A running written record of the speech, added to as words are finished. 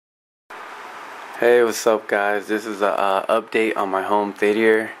Hey, what's up, guys? This is a update on my home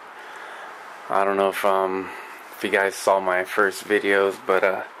theater. I don't know if you guys saw my first videos,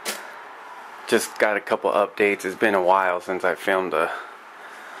 but just got a couple updates. It's been a while since I filmed a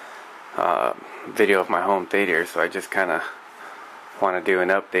video of my home theater, so I just kind of want to do an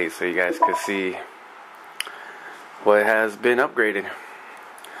update so you guys could see what has been upgraded.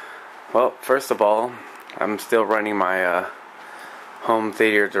 Well, first of all, I'm still running my home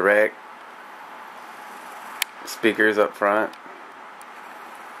theater direct. Speakers up front,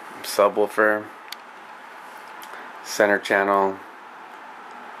 subwoofer, center channel,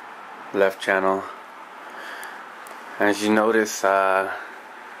 left channel. As you notice,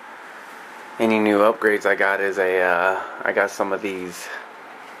 any new upgrades I got is I got some of these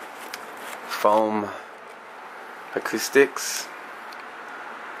foam acoustics.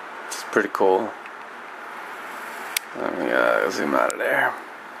 It's pretty cool. Let me zoom out of there.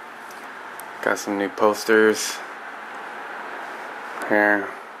 Got some new posters here.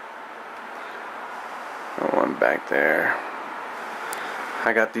 One back there.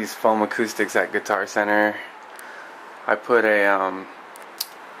 I got these foam acoustics at Guitar Center. I put a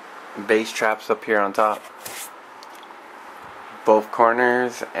bass traps up here on top, both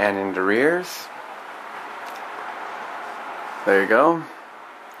corners and in the rears. There you go.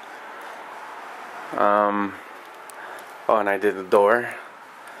 Oh, and I did the door.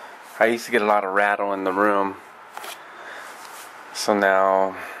 I used to get a lot of rattle in the room, so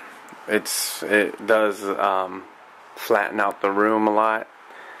now it does flatten out the room a lot,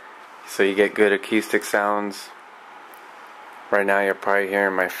 so you get good acoustic sounds. Right now you're probably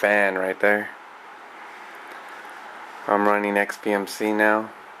hearing my fan right there. I'm running XBMC now,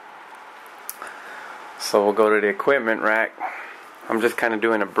 so we'll go to the equipment rack. I'm just kind of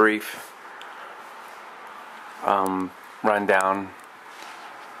doing a brief rundown,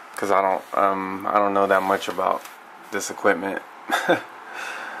 because I don't know that much about this equipment.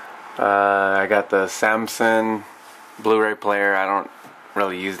 I got the Samson Blu-ray player. I don't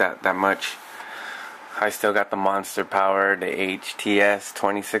really use that much. I still got the Monster Power, the HTS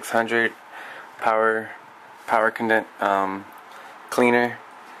 2600 power cleaner.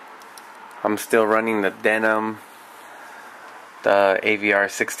 I'm still running the Denim, the AVR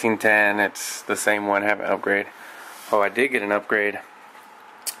 1610. It's the same one. I haven't upgraded. Oh, I did get an upgrade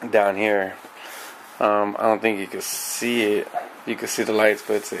down here. I don't think you can see it. You can see the lights,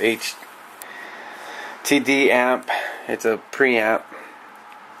 but it's a HTD amp. It's a preamp.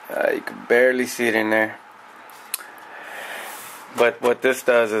 You can barely see it in there. But what this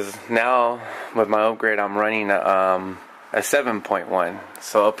does is, now with my upgrade, I'm running a 7.1.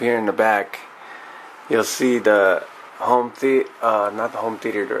 So up here in the back, you'll see the home theater, not the home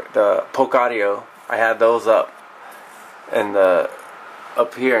theater, the Polk Audio. I had those up, and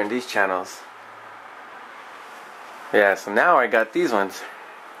up here in these channels. Yeah, so now I got these ones.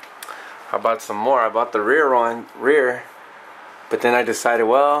 I bought some more. I bought the rear, but then I decided,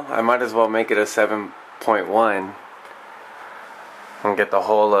 well, I might as well make it a 7.1 and get the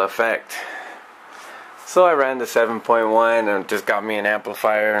whole effect. So I ran the 7.1 and just got me an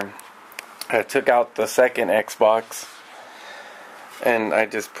amplifier. I took out the second Xbox and I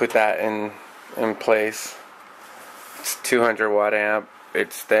just put that in place. It's 200 watt amp.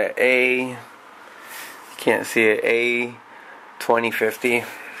 It's the you can't see it, A2050.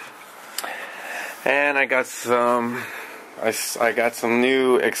 And I got some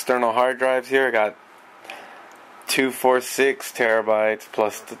new external hard drives here. I got 246 terabytes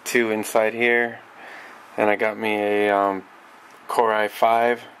plus the 2 inside here. And I got me a Core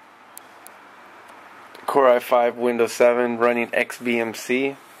i5 Windows 7 running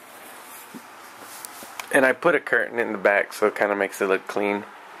XBMC. And I put a curtain in the back, so it kind of makes it look clean.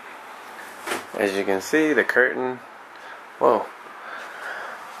 As you can see, the curtain. Whoa.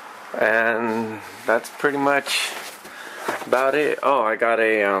 And that's pretty much about it. Oh, I got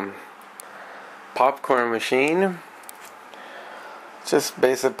a popcorn machine. Just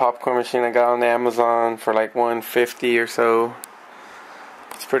basic popcorn machine I got on Amazon for like $150 or so.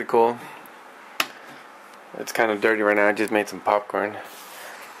 It's pretty cool. It's kind of dirty right now. I just made some popcorn.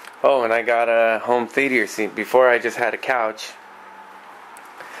 Oh, and I got a home theater seat. Before I just had a couch.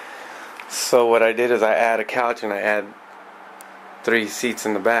 So what I did is I add a couch and I add 3 seats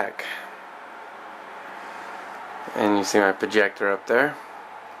in the back. And you see my projector up there.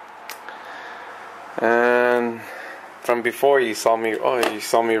 And from before you saw me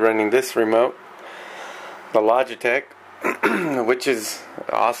running this remote, the Logitech, which is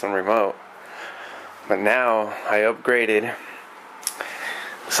an awesome remote. But now I upgraded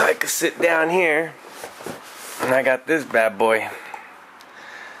so I could sit down here, and I got this bad boy.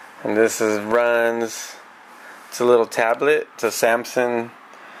 And this runs. It's a little tablet. It's a Samsung.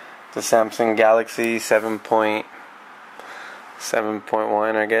 The Samsung Galaxy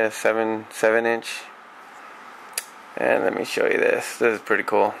 7.1, I guess, 7 inch. And let me show you this. This is pretty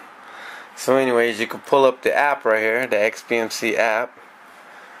cool. So anyways, you can pull up the app right here, the XBMC app,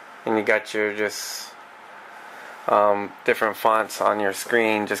 and you got your just different fonts on your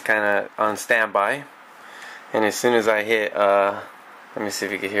screen, just kind of on standby. And as soon as I hit, let me see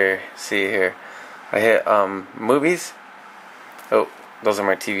if you can see it here. I hit movies. Oh, those are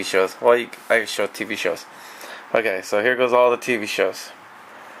my TV shows. Well, I show TV shows. Okay, so here goes all the TV shows.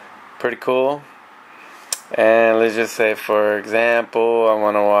 Pretty cool. And let's just say, for example, I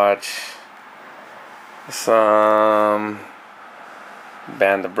want to watch some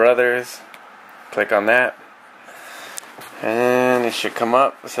Band of Brothers. Click on that. And it should come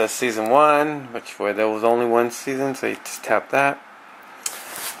up. It says season 1, which there was only one season, so you just tap that.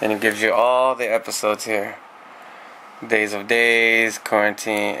 And it gives you all the episodes here. Days of Days,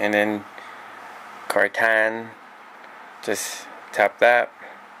 Quarantine, and then Cartan. Just tap that.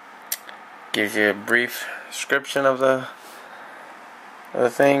 Gives you a brief description of the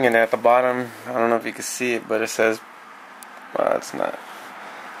thing, and at the bottom, I don't know if you can see it, but it says, well, it's not.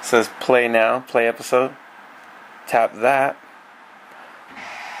 It says play now, play episode. Tap that,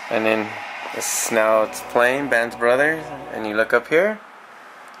 and then now it's playing Band of Brothers, and you look up here,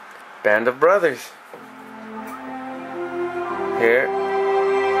 Band of Brothers. Here,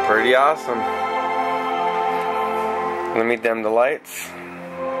 pretty awesome. Let me dim the lights.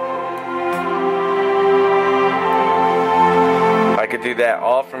 I could do that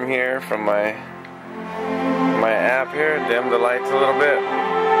all from here, from my app here. Dim the lights a little bit.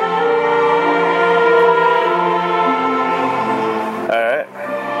 Alright.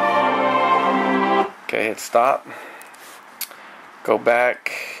 Okay, hit stop. Go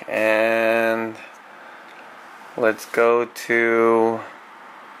back and let's go to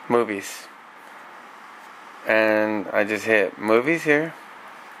movies. And I just hit movies here.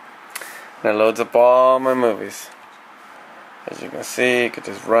 And it loads up all my movies. As you can see, you could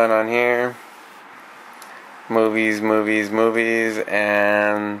just run on here. Movies,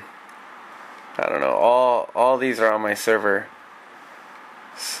 and I don't know, all these are on my server.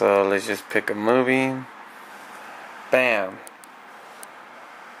 So let's just pick a movie. Bam.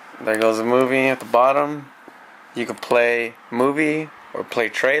 There goes a movie at the bottom. You can play movie or play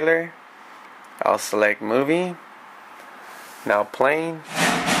trailer. I'll select movie. Now playing.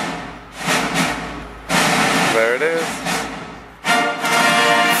 There it is.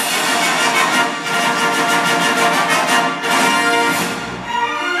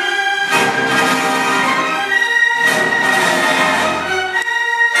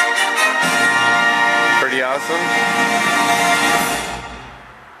 Pretty awesome.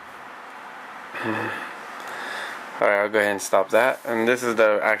 Alright, I'll go ahead and stop that. And this is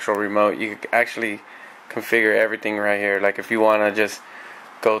the actual remote. You can actually configure everything right here. Like if you want to just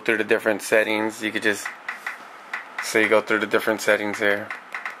go through the different settings, you could just, so you go through the different settings here.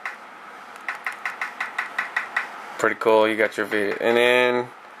 Pretty cool. You got your video. And then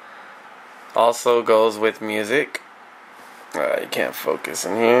also goes with music. You can't focus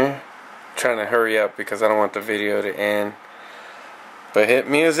in here. I'm trying to hurry up because I don't want the video to end. But hit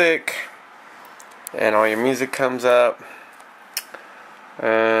music, and all your music comes up,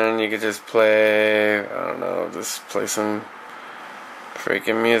 and you can just play, I don't know, just play some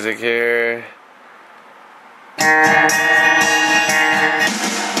freaking music here.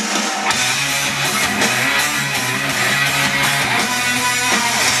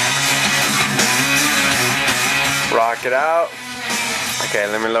 Rock it out. Okay,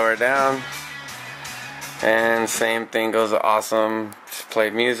 let me lower it down. And same thing goes to awesome. Just play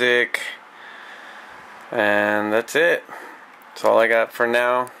music. And that's it. That's all I got for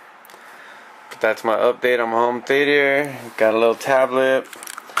now. But that's my update on my home theater. Got a little tablet.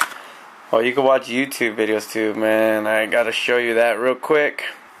 Oh, you can watch YouTube videos too, man. I gotta show you that real quick.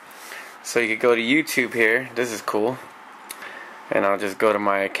 So you can go to YouTube here. This is cool. And I'll just go to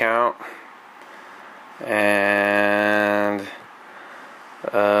my account. And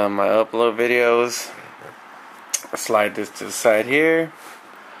my upload videos. I'll slide this to the side here.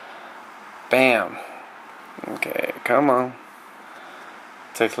 Bam. Okay, come on.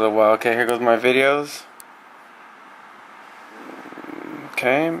 Takes a little while. Okay, here goes my videos.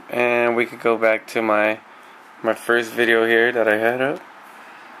 Okay, and we could go back to my first video here that I had up.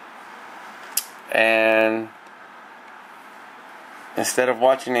 And instead of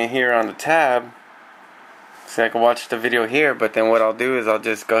watching it here on the tab, see, I can watch the video here, but then what I'll do is I'll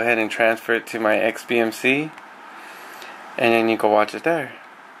just go ahead and transfer it to my XBMC, and then you can watch it there.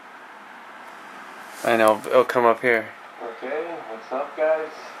 I know, it'll come up here. Okay, what's up, guys?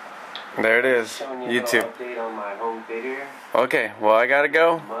 There it is. Showing you a YouTube. little update on my home theater. Okay, well I gotta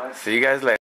go. See you guys later.